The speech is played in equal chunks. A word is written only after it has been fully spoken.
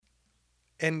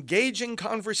Engaging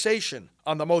conversation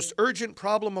on the most urgent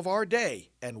problem of our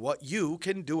day and what you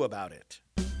can do about it.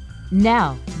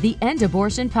 Now, the End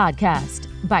Abortion Podcast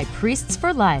by Priests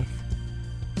for Life.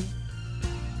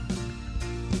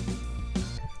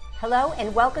 Hello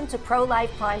and welcome to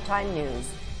Pro-Life Primetime News.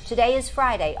 Today is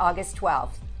Friday, August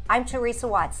 12th. I'm Teresa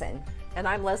Watson. And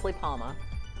I'm Leslie Palma.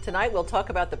 Tonight we'll talk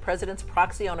about the president's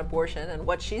proxy on abortion and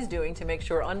what she's doing to make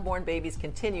sure unborn babies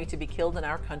continue to be killed in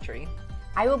our country.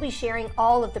 I will be sharing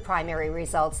all of the primary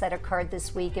results that occurred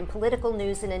this week in political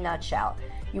news in a nutshell.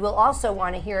 You will also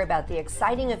want to hear about the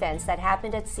exciting events that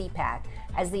happened at CPAC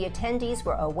as the attendees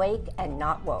were awake and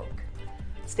not woke.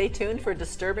 Stay tuned for a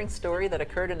disturbing story that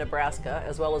occurred in Nebraska,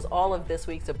 as well as all of this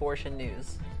week's abortion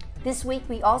news. This week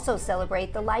we also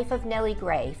celebrate the life of Nellie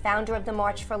Gray, founder of the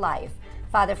March for Life.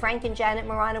 Father Frank and Janet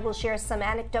Marana will share some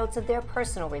anecdotes of their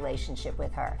personal relationship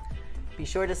with her. Be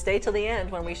sure to stay till the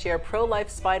end when we share pro-life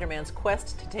Spider-Man's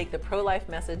quest to take the pro-life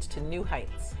message to new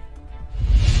heights.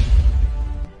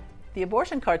 The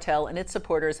abortion cartel and its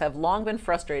supporters have long been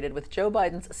frustrated with Joe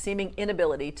Biden's seeming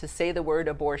inability to say the word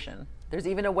abortion. There's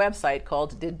even a website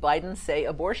called Did Biden Say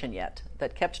Abortion Yet?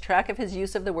 That kept track of his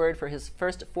use of the word for his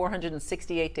first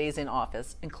 468 days in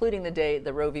office, including the day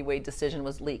the Roe v. Wade decision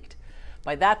was leaked.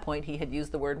 By that point, he had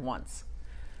used the word once.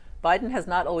 Biden has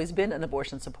not always been an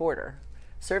abortion supporter.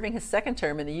 Serving his second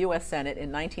term in the U.S. Senate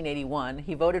in 1981,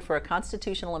 he voted for a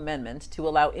constitutional amendment to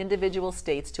allow individual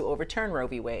states to overturn Roe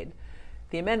v. Wade.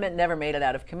 The amendment never made it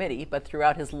out of committee, but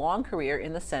throughout his long career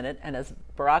in the Senate and as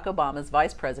Barack Obama's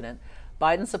vice president,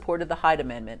 Biden supported the Hyde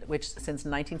Amendment, which since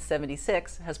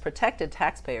 1976 has protected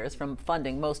taxpayers from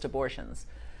funding most abortions.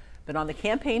 But on the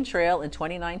campaign trail in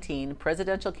 2019,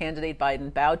 presidential candidate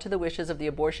Biden bowed to the wishes of the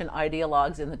abortion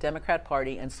ideologues in the Democrat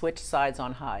Party and switched sides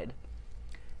on Hyde.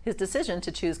 His decision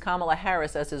to choose Kamala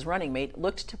Harris as his running mate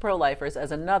looked to pro-lifers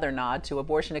as another nod to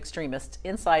abortion extremists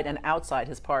inside and outside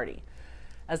his party.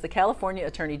 As the California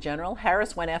Attorney General,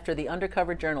 Harris went after the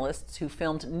undercover journalists who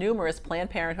filmed numerous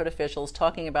Planned Parenthood officials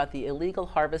talking about the illegal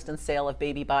harvest and sale of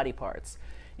baby body parts.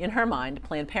 In her mind,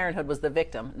 Planned Parenthood was the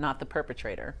victim, not the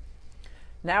perpetrator.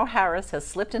 Now Harris has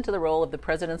slipped into the role of the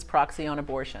president's proxy on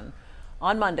abortion.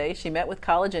 On Monday, she met with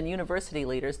college and university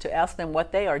leaders to ask them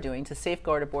what they are doing to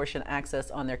safeguard abortion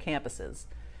access on their campuses.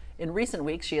 In recent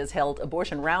weeks, she has held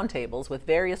abortion roundtables with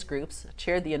various groups,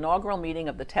 chaired the inaugural meeting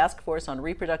of the Task Force on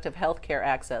Reproductive Health Care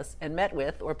Access, and met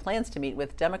with, or plans to meet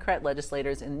with, Democrat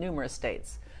legislators in numerous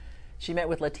states. She met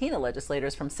with Latina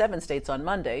legislators from 7 states on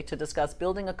Monday to discuss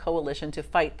building a coalition to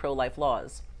fight pro-life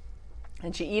laws.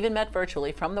 And she even met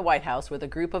virtually from the White House with a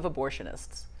group of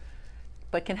abortionists.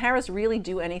 But can Harris really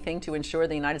do anything to ensure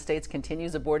the United States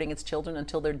continues aborting its children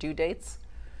until their due dates?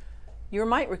 You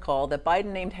might recall that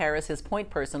Biden named Harris his point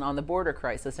person on the border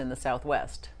crisis in the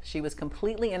Southwest. She was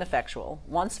completely ineffectual,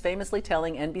 once famously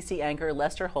telling NBC anchor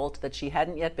Lester Holt that she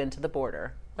hadn't yet been to the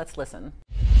border. Let's listen.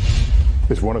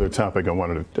 There's one other topic I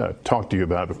wanted to talk to you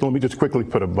about, but let me just quickly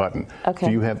put a button. Okay.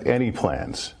 Do you have any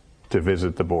plans to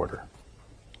visit the border?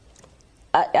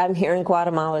 I'm here in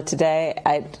Guatemala today.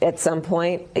 At some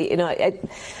point,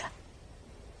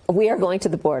 we are going to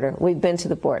the border. We've been to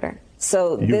the border.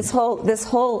 So this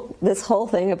whole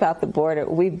thing about the border,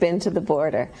 we've been to the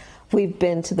border. We've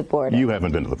been to the border. You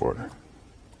haven't been to the border.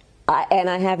 And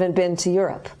I haven't been to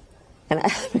Europe. And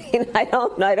I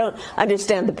don't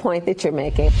understand the point that you're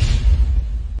making.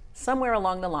 Somewhere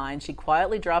along the line, she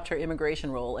quietly dropped her immigration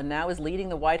role and now is leading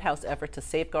the White House effort to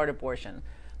safeguard abortion.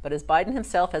 But as Biden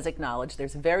himself has acknowledged,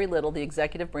 there's very little the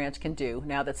executive branch can do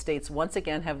now that states once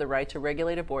again have the right to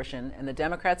regulate abortion, and the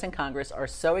Democrats in Congress are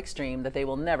so extreme that they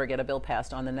will never get a bill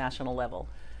passed on the national level.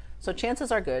 So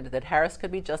chances are good that Harris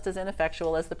could be just as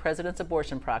ineffectual as the president's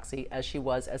abortion proxy as she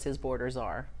was as his border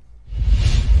czar.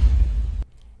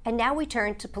 And now we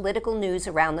turn to political news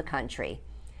around the country.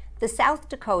 The South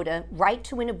Dakota Right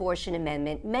to an Abortion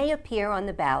Amendment may appear on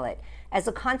the ballot as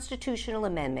a constitutional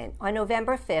amendment on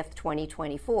November 5,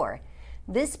 2024.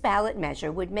 This ballot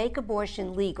measure would make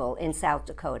abortion legal in South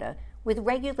Dakota with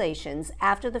regulations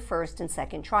after the first and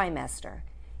second trimester.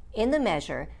 In the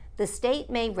measure, the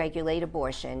state may regulate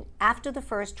abortion after the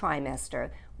first trimester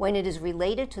when it is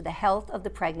related to the health of the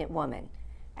pregnant woman.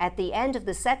 At the end of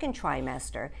the second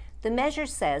trimester, the measure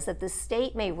says that the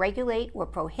state may regulate or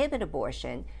prohibit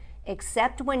abortion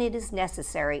except when it is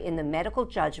necessary in the medical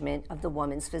judgment of the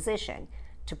woman's physician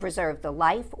to preserve the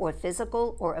life or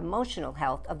physical or emotional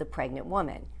health of the pregnant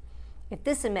woman. If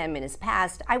this amendment is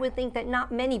passed, I would think that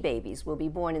not many babies will be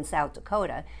born in South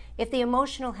Dakota if the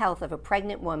emotional health of a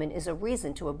pregnant woman is a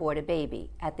reason to abort a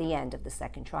baby at the end of the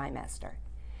second trimester.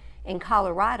 In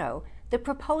Colorado, the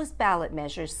proposed ballot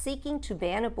measure seeking to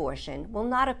ban abortion will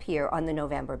not appear on the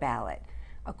November ballot.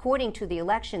 According to the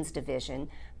Elections Division,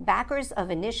 backers of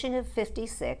Initiative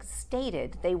 56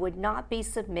 stated they would not be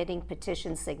submitting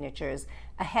petition signatures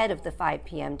ahead of the 5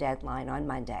 p.m. deadline on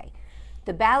Monday.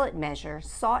 The ballot measure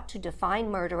sought to define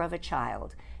murder of a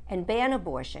child and ban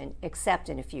abortion, except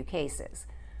in a few cases.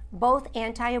 Both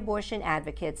anti-abortion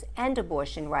advocates and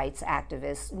abortion rights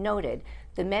activists noted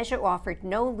the measure offered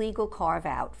no legal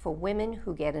carve-out for women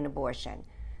who get an abortion.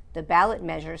 The ballot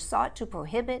measure sought to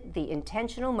prohibit the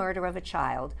intentional murder of a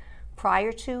child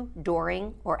prior to,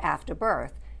 during, or after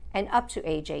birth, and up to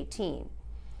age 18.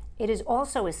 It is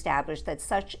also established that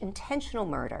such intentional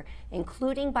murder,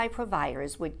 including by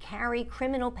providers, would carry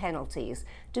criminal penalties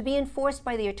to be enforced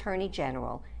by the Attorney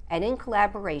General and in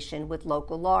collaboration with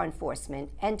local law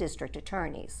enforcement and district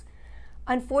attorneys.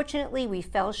 Unfortunately, we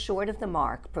fell short of the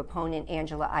mark, proponent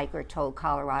Angela Eichert told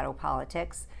Colorado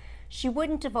Politics. She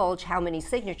wouldn't divulge how many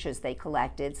signatures they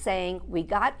collected, saying, "We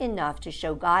got enough to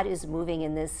show God is moving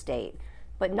in this state,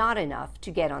 but not enough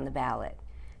to get on the ballot."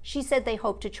 She said they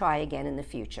hope to try again in the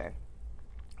future.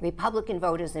 Republican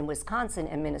voters in Wisconsin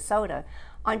and Minnesota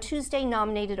on Tuesday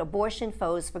nominated abortion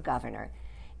foes for governor,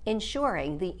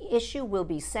 ensuring the issue will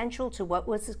be central to what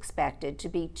was expected to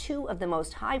be two of the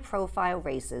most high-profile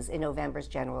races in November's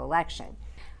general election.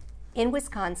 In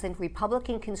Wisconsin,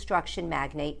 Republican construction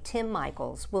magnate Tim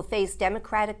Michels will face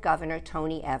Democratic Governor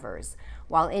Tony Evers,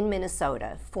 while in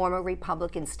Minnesota, former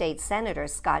Republican State Senator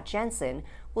Scott Jensen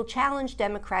will challenge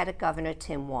Democratic Governor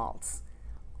Tim Walz.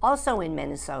 Also in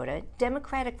Minnesota,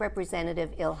 Democratic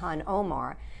Representative Ilhan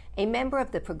Omar, a member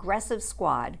of the Progressive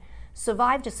Squad,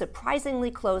 survived a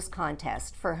surprisingly close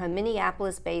contest for her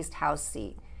Minneapolis-based House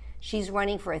seat. She's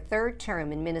running for a third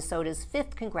term in Minnesota's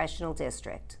 5th congressional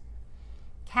district.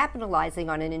 Capitalizing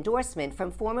on an endorsement from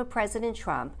former President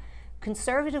Trump,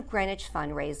 conservative Greenwich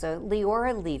fundraiser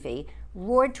Leora Levy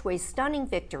roared to a stunning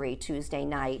victory Tuesday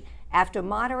night after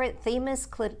moderate Themis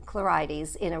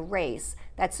Klarides in a race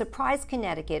that surprised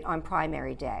Connecticut on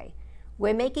primary day.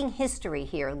 "We're making history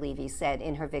here," Levy said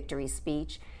in her victory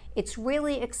speech. "It's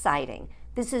really exciting.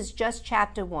 This is just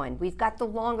chapter 1. We've got the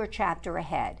longer chapter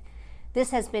ahead.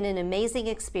 This has been an amazing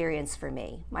experience for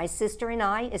me. My sister and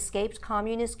I escaped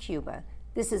communist Cuba.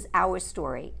 This is our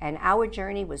story, and our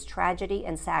journey was tragedy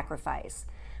and sacrifice.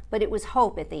 But it was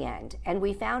hope at the end, and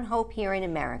we found hope here in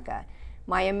America.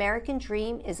 My American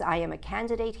dream is I am a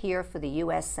candidate here for the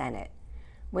U.S. Senate."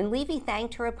 When Levy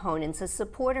thanked her opponents, a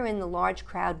supporter in the large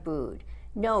crowd booed.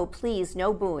 "No, please,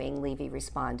 no booing," Levy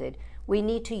responded. "We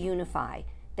need to unify."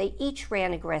 They each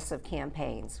ran aggressive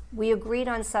campaigns. "We agreed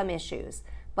on some issues,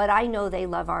 but I know they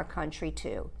love our country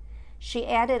too." She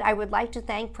added, "I would like to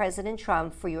thank President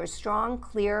Trump for your strong,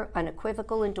 clear,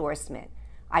 unequivocal endorsement.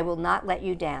 I will not let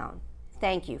you down.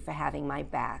 Thank you for having my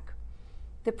back."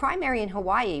 The primary in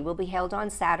Hawaii will be held on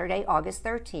Saturday, August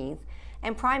 13th,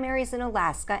 and primaries in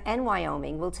Alaska and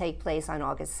Wyoming will take place on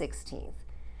August 16th.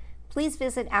 Please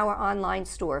visit our online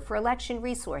store for election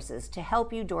resources to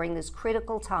help you during this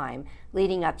critical time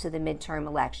leading up to the midterm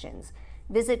elections.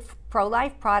 Visit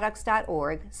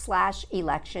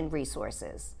prolifeproducts.org/election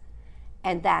resources.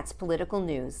 And that's political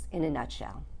news in a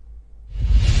nutshell.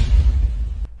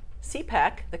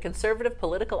 CPAC, the Conservative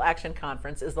Political Action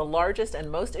Conference, is the largest and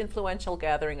most influential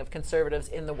gathering of conservatives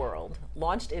in the world.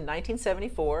 Launched in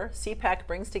 1974, CPAC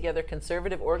brings together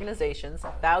conservative organizations,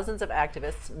 thousands of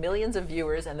activists, millions of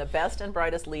viewers, and the best and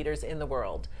brightest leaders in the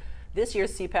world. This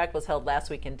year's CPAC was held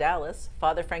last week in Dallas.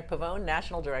 Father Frank Pavone,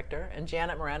 National Director, and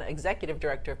Janet Morana, Executive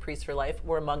Director of Priests for Life,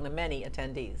 were among the many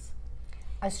attendees.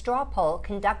 A straw poll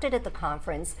conducted at the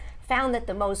conference found that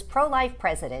the most pro-life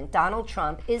president, Donald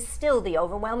Trump, is still the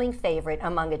overwhelming favorite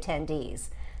among attendees.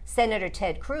 Senator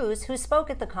Ted Cruz, who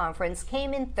spoke at the conference,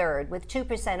 came in third with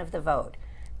 2% of the vote,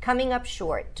 coming up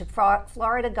short to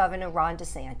Florida Governor Ron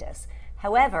DeSantis.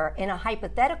 However, in a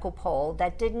hypothetical poll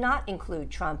that did not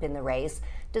include Trump in the race,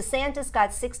 DeSantis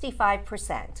got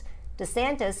 65%.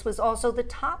 DeSantis was also the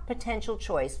top potential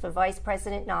choice for vice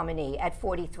president nominee at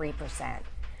 43%.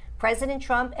 President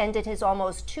Trump ended his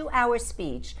almost 2-hour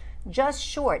speech just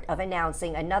short of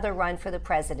announcing another run for the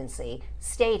presidency,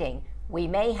 stating, "We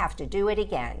may have to do it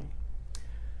again."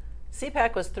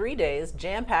 CPAC was 3 days,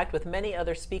 jam-packed with many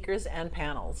other speakers and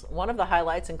panels. One of the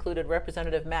highlights included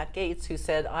Representative Matt Gaetz, who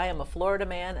said, "I am a Florida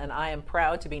man and I am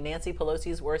proud to be Nancy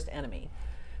Pelosi's worst enemy.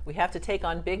 We have to take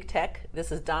on big tech.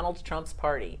 This is Donald Trump's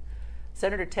party."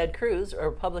 Senator Ted Cruz, a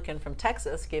Republican from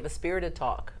Texas, gave a spirited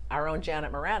talk. Our own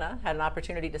Janet Morana had an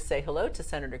opportunity to say hello to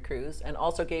Senator Cruz and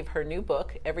also gave her new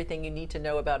book, Everything You Need to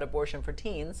Know About Abortion for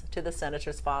Teens, to the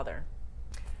senator's father.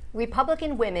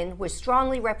 Republican women were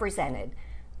strongly represented.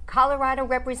 Colorado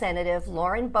Representative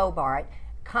Lauren Boebert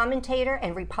Commentator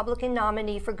and Republican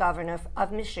nominee for governor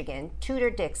of Michigan, Tudor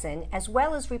Dixon, as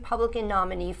well as Republican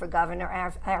nominee for governor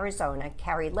of Arizona,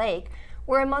 Kari Lake,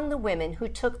 were among the women who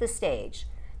took the stage.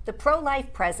 The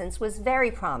pro-life presence was very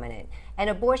prominent, and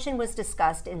abortion was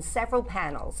discussed in several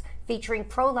panels featuring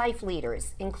pro-life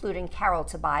leaders, including Carol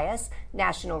Tobias,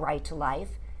 National Right to Life,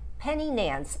 Penny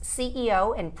Nance,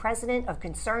 CEO and President of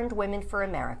Concerned Women for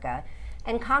America,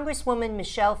 and Congresswoman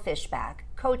Michelle Fishback,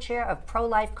 co-chair of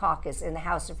Pro-Life Caucus in the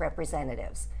House of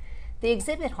Representatives. The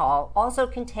exhibit hall also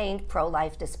contained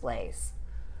pro-life displays.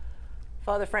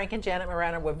 Father Frank and Janet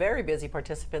Morano were very busy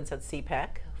participants at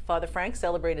CPAC. Father Frank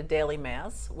celebrated daily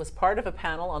Mass, was part of a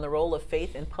panel on the role of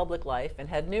faith in public life, and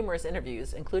had numerous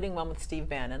interviews, including one with Steve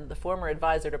Bannon, the former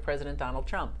advisor to President Donald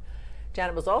Trump.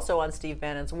 Janet was also on Steve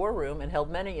Bannon's War Room and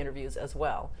held many interviews as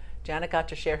well. Janet got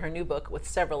to share her new book with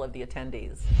several of the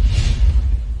attendees.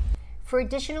 For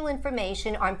additional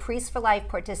information on Priests for Life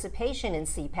participation in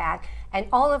CPAC and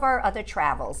all of our other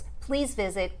travels, please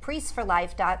visit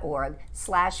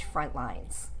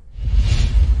priestsforlife.org/frontlines.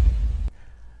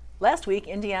 Last week,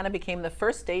 Indiana became the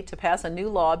first state to pass a new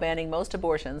law banning most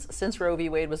abortions since Roe v.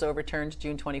 Wade was overturned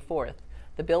June 24th.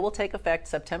 The bill will take effect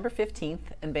September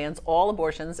 15th and bans all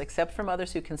abortions except for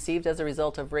mothers who conceived as a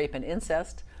result of rape and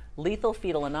incest, lethal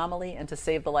fetal anomaly, and to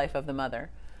save the life of the mother.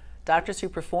 Doctors who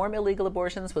perform illegal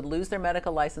abortions would lose their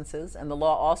medical licenses, and the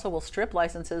law also will strip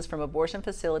licenses from abortion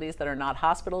facilities that are not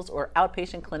hospitals or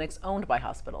outpatient clinics owned by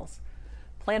hospitals.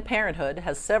 Planned Parenthood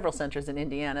has several centers in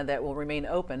Indiana that will remain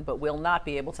open but will not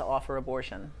be able to offer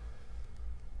abortion.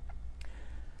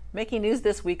 Making news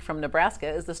this week from Nebraska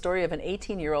is the story of an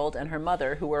 18-year-old and her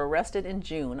mother who were arrested in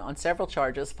June on several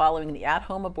charges following the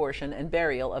at-home abortion and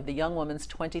burial of the young woman's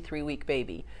 23-week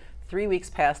baby, 3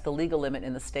 weeks past the legal limit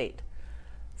in the state.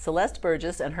 Celeste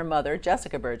Burgess and her mother,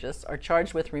 Jessica Burgess, are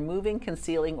charged with removing,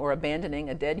 concealing, or abandoning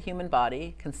a dead human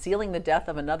body, concealing the death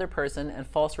of another person, and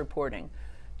false reporting.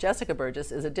 Jessica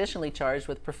Burgess is additionally charged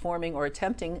with performing or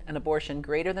attempting an abortion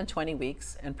greater than 20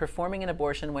 weeks and performing an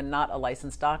abortion when not a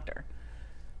licensed doctor.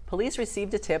 Police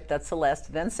received a tip that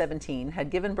Celeste, then 17, had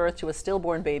given birth to a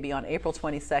stillborn baby on April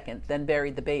 22nd, then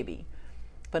buried the baby.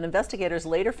 But investigators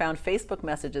later found Facebook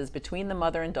messages between the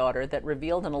mother and daughter that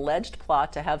revealed an alleged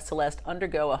plot to have Celeste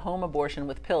undergo a home abortion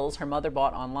with pills her mother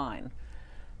bought online.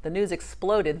 The news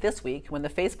exploded this week when the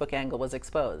Facebook angle was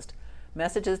exposed.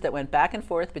 Messages that went back and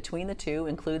forth between the two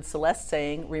include Celeste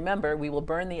saying, "Remember, we will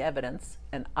burn the evidence,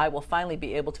 and I will finally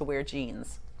be able to wear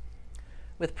jeans."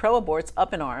 With pro-aborts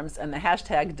up in arms and the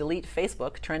hashtag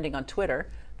 #DeleteFacebook trending on Twitter,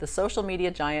 the social media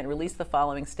giant released the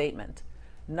following statement.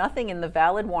 Nothing in the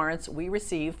valid warrants we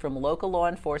received from local law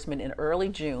enforcement in early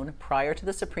June, prior to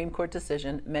the Supreme Court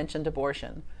decision, mentioned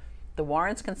abortion. The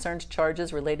warrants concerned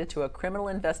charges related to a criminal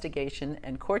investigation,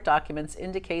 and court documents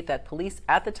indicate that police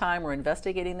at the time were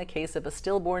investigating the case of a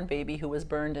stillborn baby who was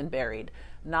burned and buried,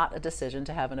 not a decision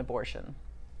to have an abortion.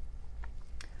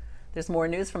 There's more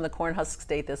news from the Cornhusk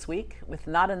State this week. With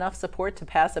not enough support to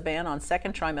pass a ban on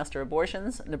second trimester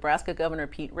abortions, Nebraska Governor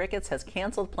Pete Ricketts has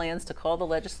canceled plans to call the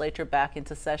legislature back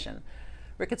into session.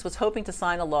 Ricketts was hoping to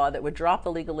sign a law that would drop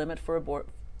the legal limit for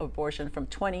abortion from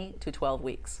 20 to 12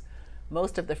 weeks.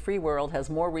 Most of the free world has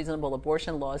more reasonable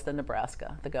abortion laws than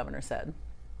Nebraska, the governor said.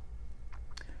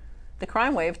 The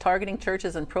crime wave targeting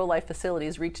churches and pro-life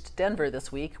facilities reached Denver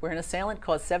this week, where an assailant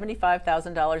caused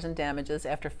 $75,000 in damages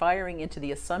after firing into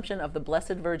the Assumption of the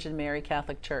Blessed Virgin Mary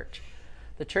Catholic Church.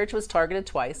 The church was targeted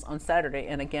twice, on Saturday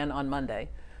and again on Monday.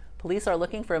 Police are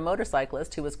looking for a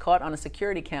motorcyclist who was caught on a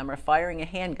security camera firing a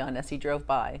handgun as he drove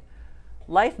by.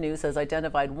 Life News has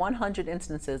identified 100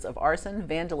 instances of arson,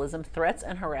 vandalism, threats,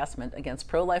 and harassment against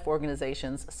pro-life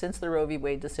organizations since the Roe v.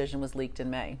 Wade decision was leaked in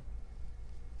May.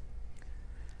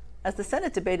 As the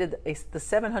Senate debated the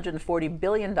 $740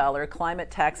 billion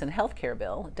climate tax and health care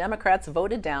bill, Democrats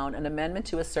voted down an amendment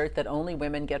to assert that only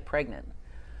women get pregnant.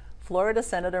 Florida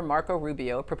Senator Marco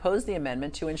Rubio proposed the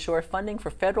amendment to ensure funding for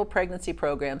federal pregnancy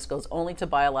programs goes only to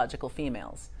biological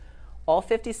females. All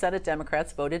 50 Senate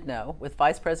Democrats voted no, with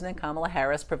Vice President Kamala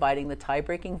Harris providing the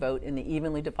tie-breaking vote in the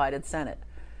evenly divided Senate.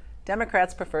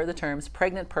 Democrats prefer the terms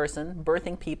pregnant person,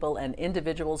 birthing people, and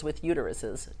individuals with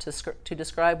uteruses to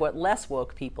describe what less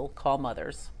woke people call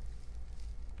mothers.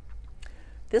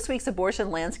 This week's abortion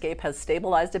landscape has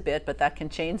stabilized a bit, but that can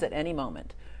change at any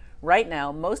moment. Right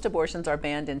now, most abortions are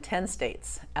banned in 10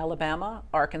 states: Alabama,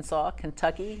 Arkansas,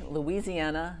 Kentucky,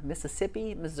 Louisiana,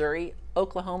 Mississippi, Missouri,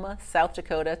 Oklahoma, South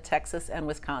Dakota, Texas, and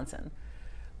Wisconsin.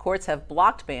 Courts have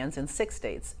blocked bans in 6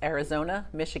 states: Arizona,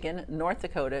 Michigan, North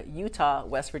Dakota, Utah,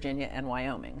 West Virginia, and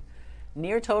Wyoming.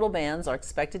 Near total bans are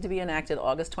expected to be enacted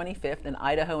August 25th in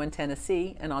Idaho and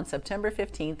Tennessee, and on September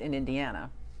 15th in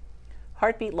Indiana.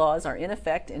 Heartbeat laws are in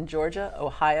effect in Georgia,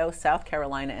 Ohio, South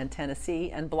Carolina, and Tennessee,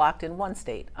 and blocked in one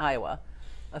state, Iowa.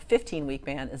 A 15-week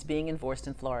ban is being enforced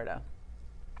in Florida.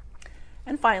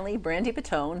 And finally, Brandy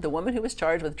Patone, the woman who was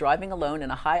charged with driving alone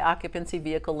in a high-occupancy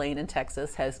vehicle lane in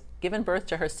Texas, has given birth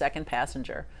to her second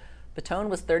passenger. Patone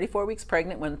was 34 weeks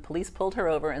pregnant when police pulled her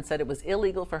over and said it was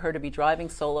illegal for her to be driving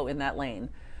solo in that lane.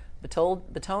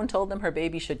 Patone told them her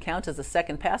baby should count as a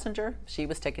second passenger. She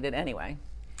was ticketed anyway.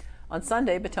 On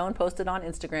Sunday, Patone posted on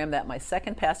Instagram that my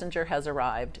second passenger has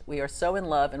arrived. We are so in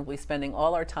love and we'll be spending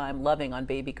all our time loving on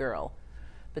baby girl.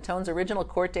 Patone's original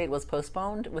court date was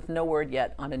postponed with no word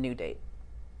yet on a new date.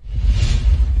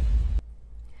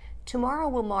 Tomorrow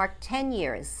will mark 10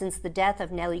 years since the death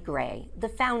of Nellie Gray, the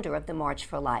founder of the March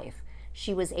for Life.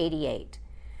 She was 88.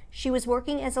 She was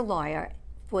working as a lawyer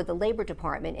for the Labor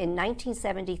Department in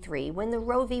 1973 when the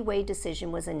Roe v. Wade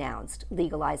decision was announced,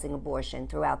 legalizing abortion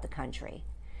throughout the country.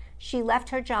 She left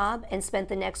her job and spent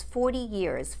the next 40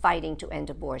 years fighting to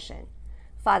end abortion.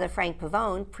 Father Frank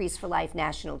Pavone, Priests for Life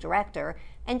National Director,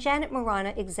 and Janet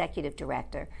Marana, Executive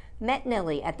Director, met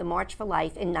Nellie at the March for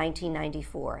Life in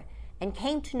 1994 and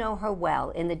came to know her well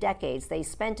in the decades they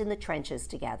spent in the trenches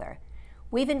together.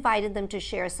 We've invited them to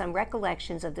share some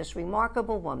recollections of this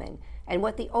remarkable woman and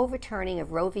what the overturning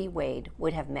of Roe v. Wade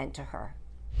would have meant to her.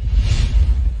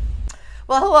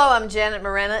 Well, hello, I'm Janet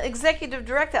Marana, Executive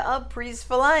Director of Priests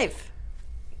for Life,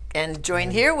 and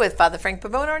joined here with Father Frank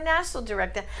Pavone, our National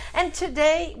Director. And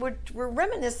today we're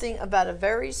reminiscing about a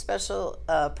very special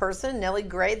person, Nellie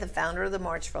Gray, the founder of the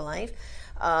March for Life,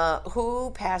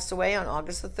 who passed away on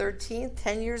August the 13th,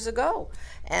 10 years ago.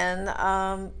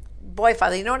 And boy,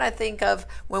 Father, you know what I think of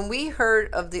when we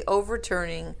heard of the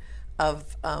overturning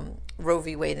of Roe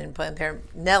v. Wade and Planned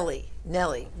Parenthood?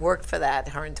 Nellie worked for that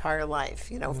her entire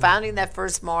life. You know, founding that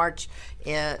first march.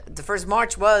 The first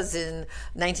march was in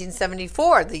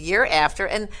 1974, the year after,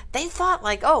 and they thought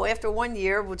like, oh, after 1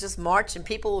 year we'll just march and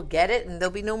people will get it and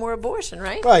there'll be no more abortion,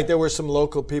 right? Right. There were some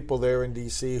local people there in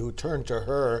D.C. who turned to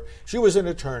her. She was an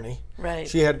attorney. Right.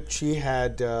 She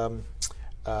had come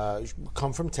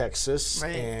from Texas,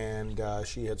 Right. and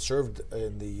she had served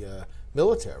in the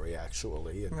military,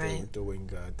 actually, and Right. doing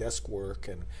desk work.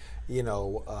 And, you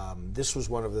know, this was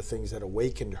one of the things that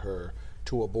awakened her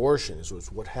to abortion. It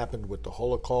was what happened with the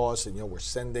Holocaust, and, you know, we're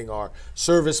sending our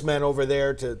servicemen over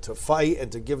there to fight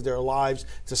and to give their lives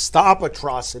to stop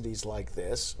atrocities like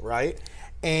this, right?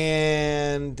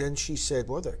 And then she said,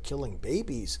 well, they're killing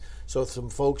babies. So some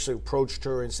folks approached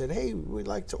her and said, hey, we'd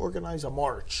like to organize a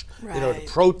march, you know, to Right.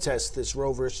 protest this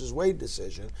Roe versus Wade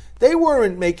decision. They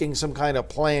weren't making some kind of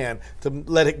plan to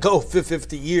let it go for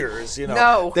 50 years, you know.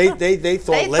 No. They thought,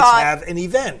 They let's thought, have an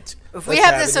event. If we Let's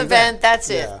have this an event, that's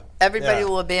it. Yeah. Everybody Yeah.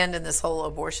 will abandon this whole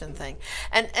abortion thing.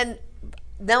 And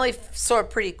Nellie saw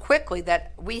pretty quickly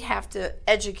that we have to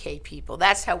educate people.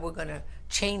 That's how we're going to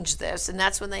change this. And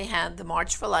that's when they had the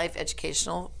March for Life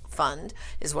Educational Fund,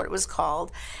 is what it was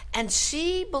called. And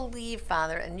she believed,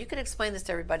 Father, and you could explain this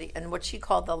to everybody, and what she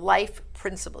called the life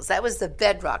principles. That was the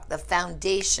bedrock, the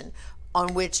foundation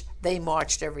on which they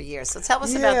marched every year. So tell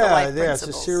us about the life it's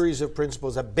principles. a series of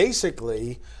principles that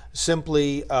basically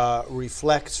simply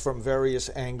reflects from various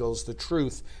angles the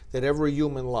truth that every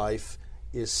human life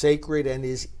is sacred and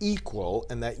is equal,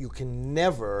 and that you can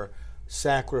never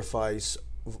sacrifice,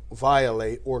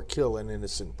 violate, or kill an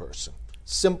innocent person.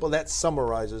 Simple. That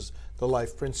summarizes the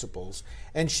life principles.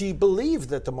 And she believed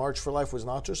that the March for Life was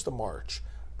not just a march,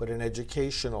 but an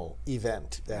educational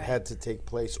event that had to take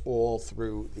place all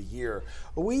through the year.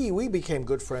 We became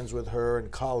good friends with her and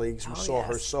colleagues. We saw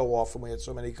her so often. We had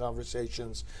so many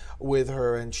conversations with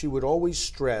her, and she would always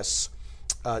stress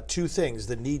two things: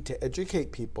 the need to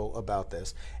educate people about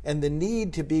this, and the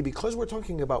need to be, because we're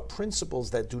talking about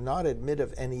principles that do not admit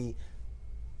of any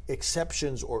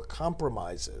exceptions or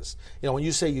compromises. You know, when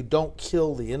you say you don't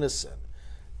kill the innocent,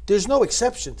 there's no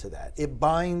exception to that. It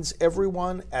binds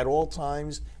everyone at all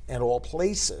times and all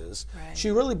places. Right. She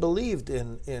really believed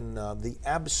in the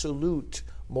absolute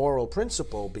moral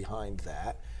principle behind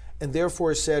that, and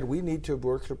therefore said we need to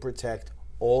work to protect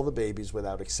all the babies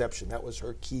without exception. That was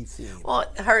her key theme.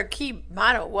 Well, her key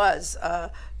motto was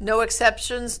no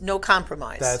exceptions, no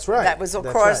compromise. That's right. That was That's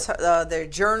across right. their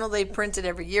journal they printed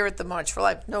every year at the March for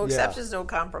Life. No exceptions, no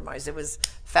compromise. It was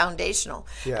foundational.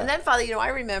 Yeah. And then, Father, you know, I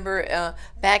remember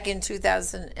back in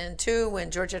 2002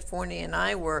 when Georgette Fournier and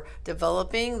I were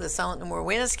developing the Silent No More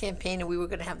Awareness campaign, and we were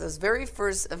going to have those very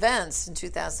first events in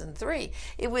 2003.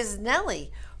 It was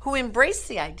Nellie who embraced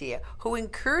the idea, who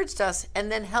encouraged us,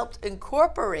 and then helped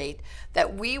incorporate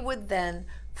that we would then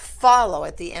follow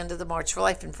at the end of the March for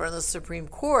Life in front of the Supreme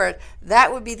Court.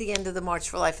 That would be the end of the March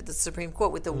for Life at the Supreme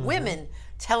Court, with the women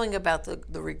telling about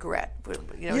the regret.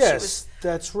 You know, Yes, she was,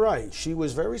 that's right. She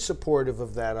was very supportive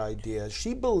of that idea.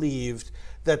 She believed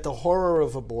that the horror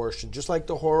of abortion, just like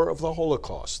the horror of the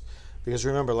Holocaust, because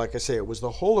remember, like I say, it was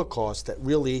the Holocaust that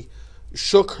really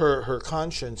shook her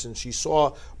conscience, and she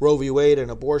saw Roe v. Wade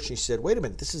and abortion. She said, wait a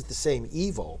minute, this is the same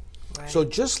evil. Right. So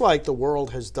just like the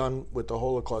world has done with the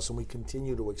Holocaust, and we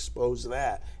continue to expose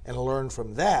that and learn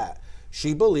from that,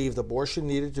 she believed abortion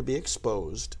needed to be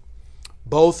exposed,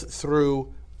 both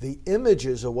through the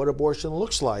images of what abortion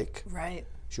looks like. right.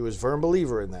 She was a firm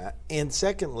believer in that. And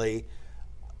secondly,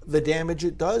 the damage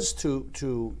it does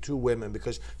to women,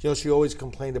 because she always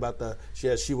complained about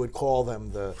she would call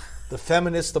them the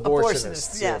feminist abortionists.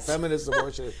 Abortionists, yes. Feminist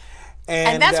abortionists.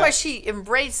 And that's why she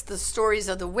embraced the stories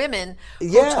of the women who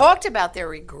Yeah. talked about their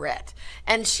regret.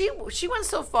 And she went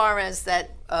so far as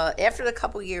that after the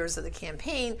couple years of the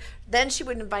campaign, then she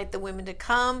would invite the women to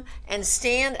come and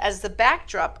stand as the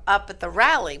backdrop up at the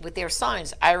rally with their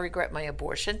signs, I regret my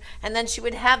abortion. And then she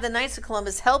would have the Knights of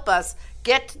Columbus help us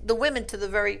get the women to the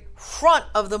very front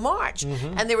of the march.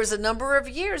 And there was a number of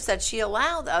years that she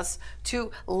allowed us to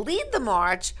lead the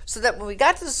march, so that when we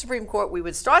got to the Supreme Court, we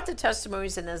would start the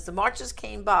testimonies, and as the marches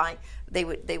came by, they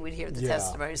would hear the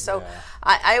testimonies. So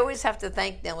I always have to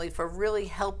thank Nellie for really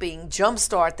helping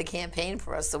jumpstart the campaign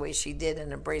for us the way she did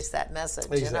and embrace that message.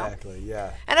 Exactly,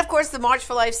 yeah. And of course, the March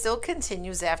for Life still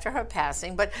continues after her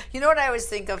passing. But you know what I always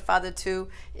think of, Father, too,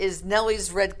 is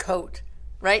Nellie's red coat.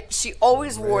 Right? She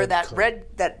always wore that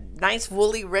nice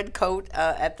woolly red coat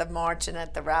at the march and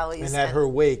at the rallies. And at her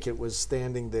wake, it was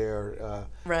standing there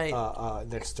Right.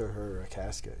 next to her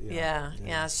casket.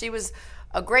 Yeah. She was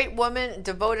a great woman,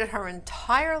 devoted her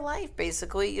entire life,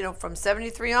 basically, from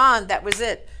 73 on, that was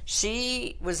it.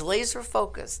 She was laser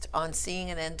focused on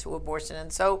seeing an end to abortion.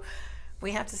 And so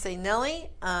we have to say,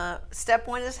 Nellie, step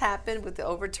one has happened with the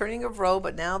overturning of Roe,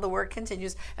 but now the work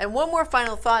continues. And one more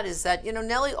final thought is that,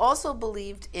 Nellie also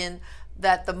believed in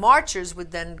that the marchers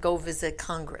would then go visit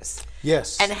Congress.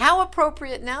 Yes. And how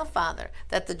appropriate now, Father,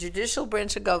 that the judicial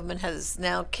branch of government has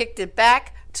now kicked it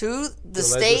back to the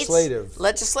states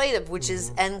legislative, which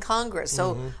is and Congress.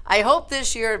 So I hope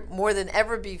this year, more than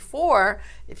ever before,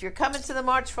 if you're coming to the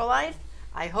March for Life,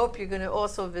 I hope you're going to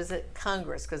also visit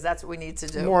Congress, because that's what we need to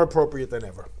do. More appropriate than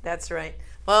ever. That's right.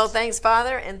 Well, thanks,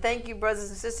 Father, and thank you, brothers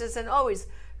and sisters, and always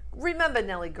remember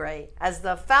Nellie Gray as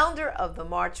the founder of the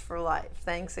March for Life.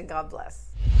 Thanks, and God bless.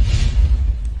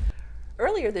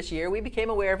 Earlier this year, we became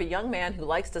aware of a young man who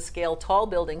likes to scale tall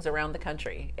buildings around the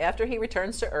country. After he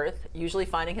returns to Earth, usually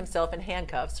finding himself in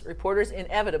handcuffs, reporters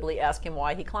inevitably ask him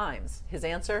why he climbs. His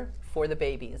answer? For the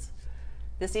babies.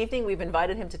 This evening, we've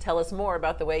invited him to tell us more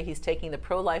about the way he's taking the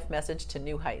pro-life message to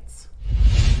new heights.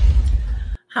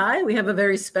 Hi, we have a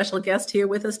very special guest here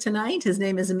with us tonight. His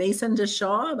name is Mason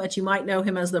DeShaw, but you might know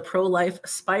him as the pro-life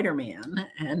Spider-Man.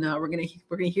 And we're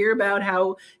gonna hear about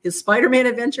how his Spider-Man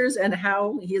adventures and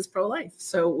how he is pro-life.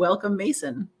 So welcome,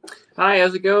 Mason. Hi,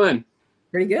 how's it going?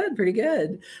 Pretty good, pretty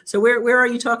good. So where are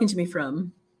you talking to me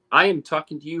from? I am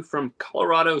talking to you from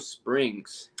Colorado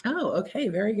Springs. Oh, okay,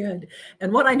 very good.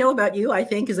 And what I know about you, I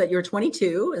think, is that you're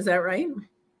 22. Is that right?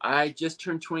 I just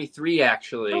turned 23,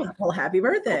 actually. Oh, well, happy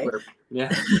birthday.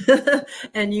 Yeah.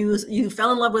 And you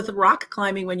fell in love with rock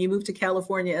climbing when you moved to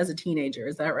California as a teenager.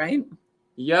 Is that right?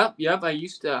 Yep. I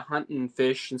used to hunt and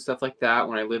fish and stuff like that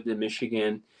when I lived in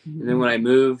Michigan. And then when I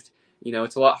moved,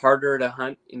 it's a lot harder to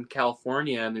hunt in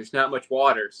California, and there's not much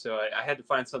water. So I had to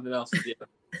find something else to do.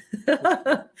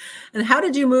 And how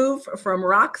did you move from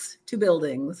rocks to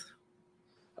buildings?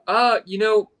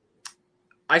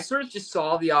 I sort of just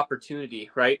saw the opportunity,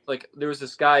 right? Like, there was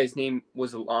this guy, his name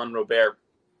was Alain Robert,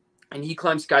 and he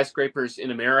climbed skyscrapers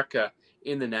in America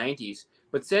in the 90s.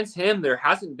 But since him, there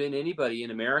hasn't been anybody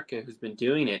in America who's been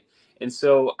doing it. And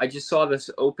so I just saw this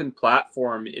open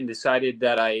platform and decided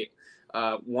that I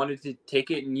wanted to take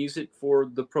it and use it for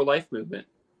the pro-life movement.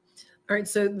 All right.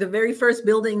 So the very first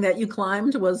building that you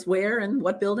climbed was where and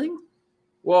what building?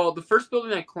 Well, the first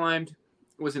building I climbed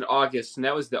was in August, and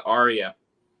that was the ARIA.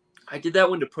 I did that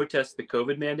one to protest the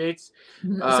COVID mandates.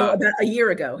 So about a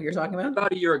year ago, you're talking about?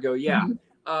 About a year ago, yeah.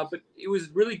 But it was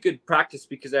really good practice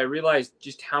because I realized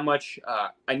just how much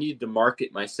I needed to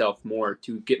market myself more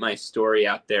to get my story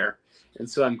out there. And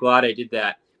so I'm glad I did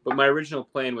that. But my original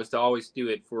plan was to always do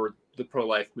it for the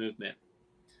pro-life movement.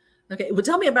 Okay. Well,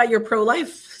 tell me about your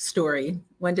pro-life story.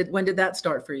 When did that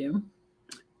start for you?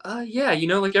 Yeah,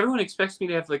 like everyone expects me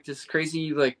to have like this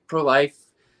crazy like pro-life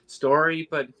story,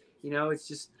 but it's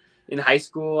just in high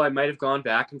school I might have gone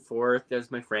back and forth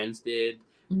as my friends did.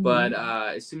 But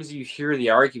as soon as you hear the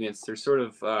arguments, they're sort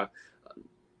of,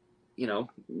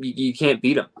 you can't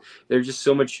beat them. They're just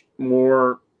so much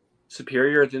more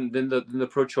superior than the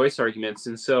pro-choice arguments.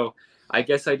 And so I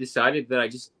guess I decided that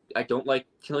I don't like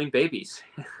killing babies.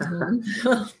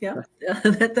 Yeah,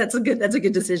 that's a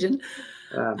good decision.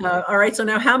 All right. So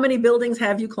now, how many buildings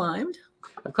have you climbed?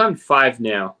 I've climbed 5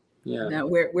 now. Yeah. Now,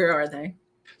 where are they?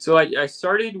 So I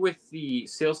started with the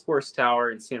Salesforce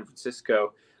Tower in San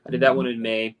Francisco. I did that one in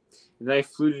May. And then I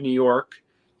flew to New York,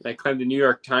 and I climbed the New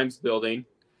York Times building.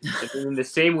 And then in the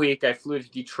same week, I flew to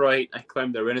Detroit. I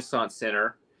climbed the Renaissance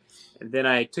Center. And then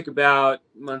I took about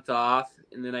a month off,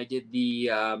 and then I did the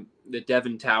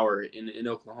Devon Tower in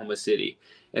Oklahoma City.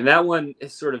 And that one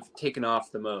has sort of taken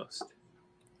off the most.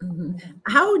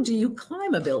 How do you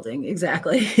climb a building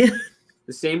exactly?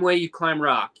 The same way you climb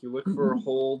rock. You look for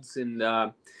holds, and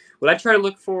what I try to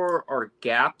look for are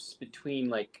gaps between,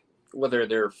 like, whether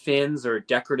they're fins or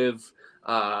decorative,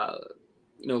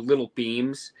 little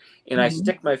beams. And I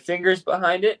stick my fingers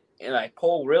behind it, and I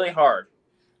pull really hard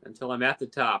until I'm at the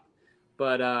top.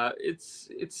 But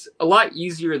it's a lot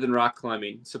easier than rock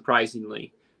climbing,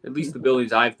 surprisingly. At least the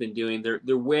buildings I've been doing,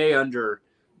 they're way under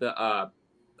the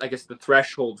the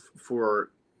threshold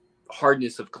for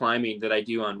hardness of climbing that I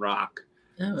do on rock.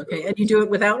 Oh, okay. And you do it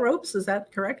without ropes, is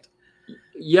that correct?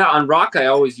 Yeah, on rock I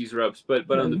always use ropes, but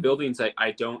on the buildings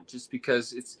I don't, just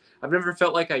because I've never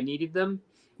felt like I needed them,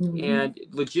 and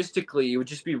logistically it would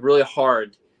just be really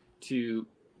hard to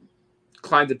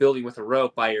climb the building with a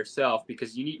rope by yourself,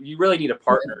 because you really need a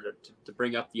partner to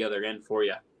bring up the other end for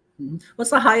you.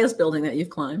 What's the highest building that you've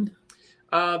climbed?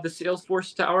 The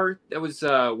Salesforce Tower, that was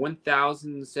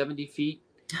 1,070 feet.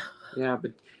 Yeah,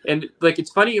 and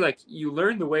it's funny, like, you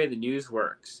learn the way the news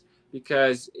works,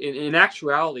 because in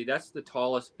actuality, that's the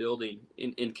tallest building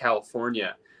in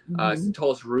California. It's the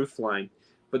tallest roof line.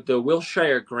 But the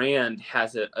Wilshire Grand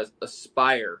has a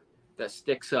spire that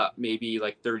sticks up maybe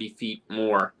like 30 feet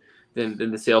more than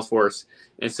the Salesforce,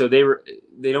 and so they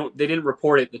didn't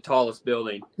report it the tallest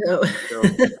building. No. So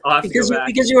I'll have to go back.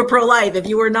 Because you were pro-life. If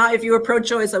you were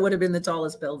pro-choice, that would have been the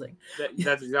tallest building.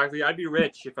 That's exactly. I'd be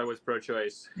rich if I was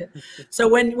pro-choice. So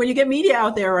when you get media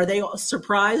out there, are they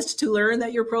surprised to learn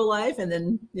that you're pro-life, and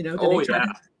then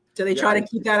do they try to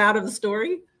keep that out of the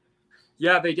story?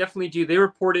 Yeah, they definitely do. They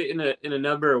report it in a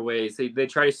number of ways. They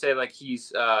try to say, like,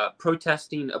 he's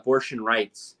protesting abortion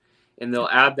rights, and they'll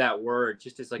add that word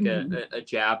just as like a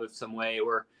jab of some way.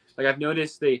 Or, like, I've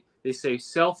noticed they say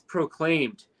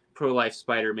self-proclaimed pro-life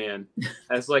Spider-Man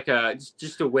as like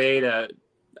just a way to,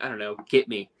 I don't know, get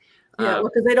me. Yeah,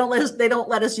 because they don't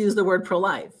let us use the word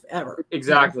pro-life ever.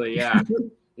 Exactly. Yeah.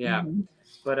 Yeah.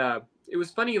 But it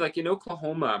was funny. Like, in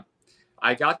Oklahoma,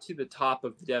 I got to the top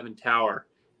of the Devon Tower,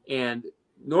 and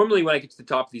normally when I get to the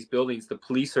top of these buildings, the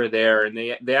police are there, and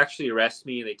they actually arrest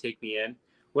me and they take me in.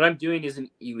 What I'm doing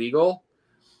isn't illegal,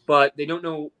 but they don't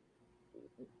know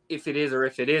if it is or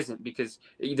if it isn't, because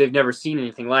they've never seen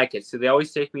anything like it. So they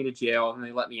always take me to jail, and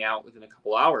they let me out within a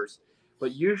couple hours.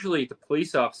 But usually the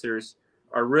police officers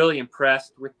are really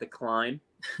impressed with the climb,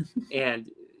 and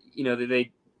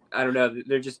I don't know,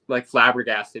 they're just like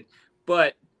flabbergasted.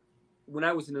 But when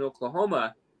I was in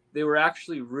Oklahoma, they were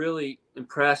actually really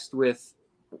impressed with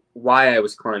why I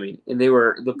was climbing, and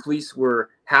the police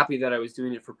were happy that I was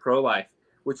doing it for pro-life,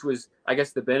 which was, I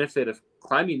guess, the benefit of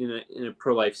climbing in a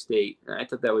pro-life state. And I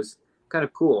thought that was kind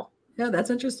of cool. Yeah, that's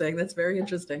interesting. That's very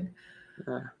interesting.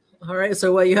 All right.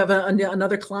 So you have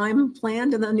another climb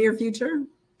planned in the near future?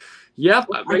 Yeah.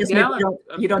 Right now,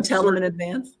 you don't tell them in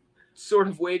advance? Sort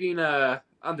of waiting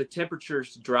on the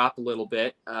temperatures to drop a little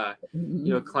bit.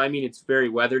 Climbing, it's very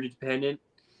weather dependent.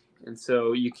 And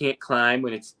so you can't climb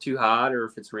when it's too hot or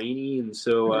if it's rainy. And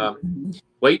so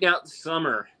waiting out the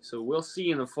summer. So we'll see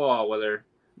in the fall whether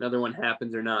another one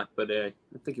happens or not. But I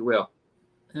think it will.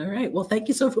 All right. Well, thank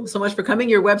you so much for coming.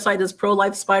 Your website is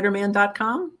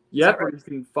prolifespiderman.com. Yep. Right? You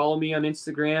can follow me on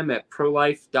Instagram at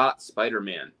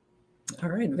prolife.spiderman. All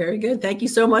right. Very good. Thank you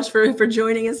so much for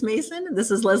joining us, Mason. This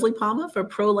is Leslie Palma for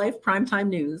Pro-Life Primetime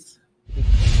News.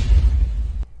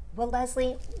 Well,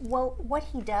 Leslie, what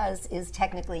he does is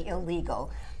technically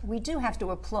illegal. We do have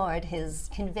to applaud his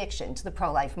conviction to the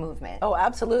pro-life movement. Oh,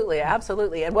 absolutely,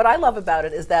 absolutely. And what I love about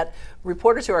it is that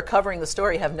reporters who are covering the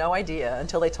story have no idea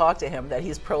until they talk to him that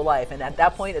he's pro-life. And at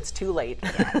that point, it's too late.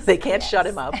 Yes, they can't shut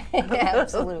him up.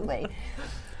 Absolutely.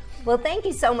 Well, thank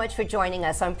you so much for joining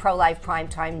us on Pro-Life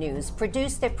Primetime News,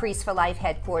 produced at Priests for Life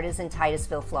headquarters in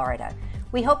Titusville, Florida.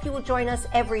 We hope you will join us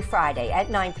every Friday at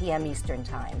 9 p.m. Eastern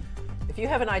Time. If you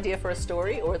have an idea for a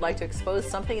story or would like to expose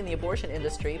something in the abortion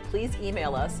industry, please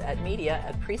email us at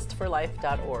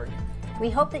media@priestsforlife.org. We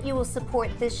hope that you will support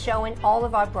this show and all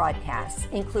of our broadcasts,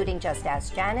 including Just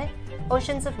Ask Janet,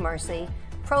 Oceans of Mercy,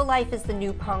 Pro-Life is the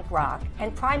New Punk Rock,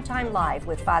 and Primetime Live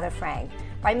with Father Frank,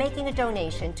 by making a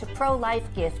donation to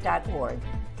prolifegift.org.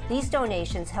 These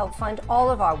donations help fund all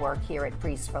of our work here at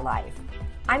Priests for Life.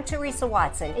 I'm Teresa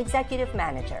Watson, Executive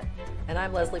Manager. And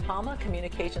I'm Leslie Palma,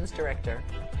 Communications Director.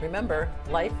 Remember,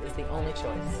 life is the only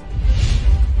choice.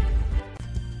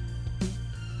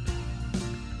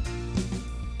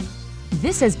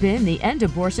 This has been the End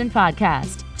Abortion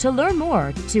Podcast. To learn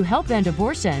more, to help end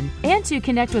abortion, and to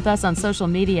connect with us on social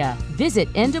media, visit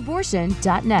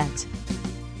endabortion.net.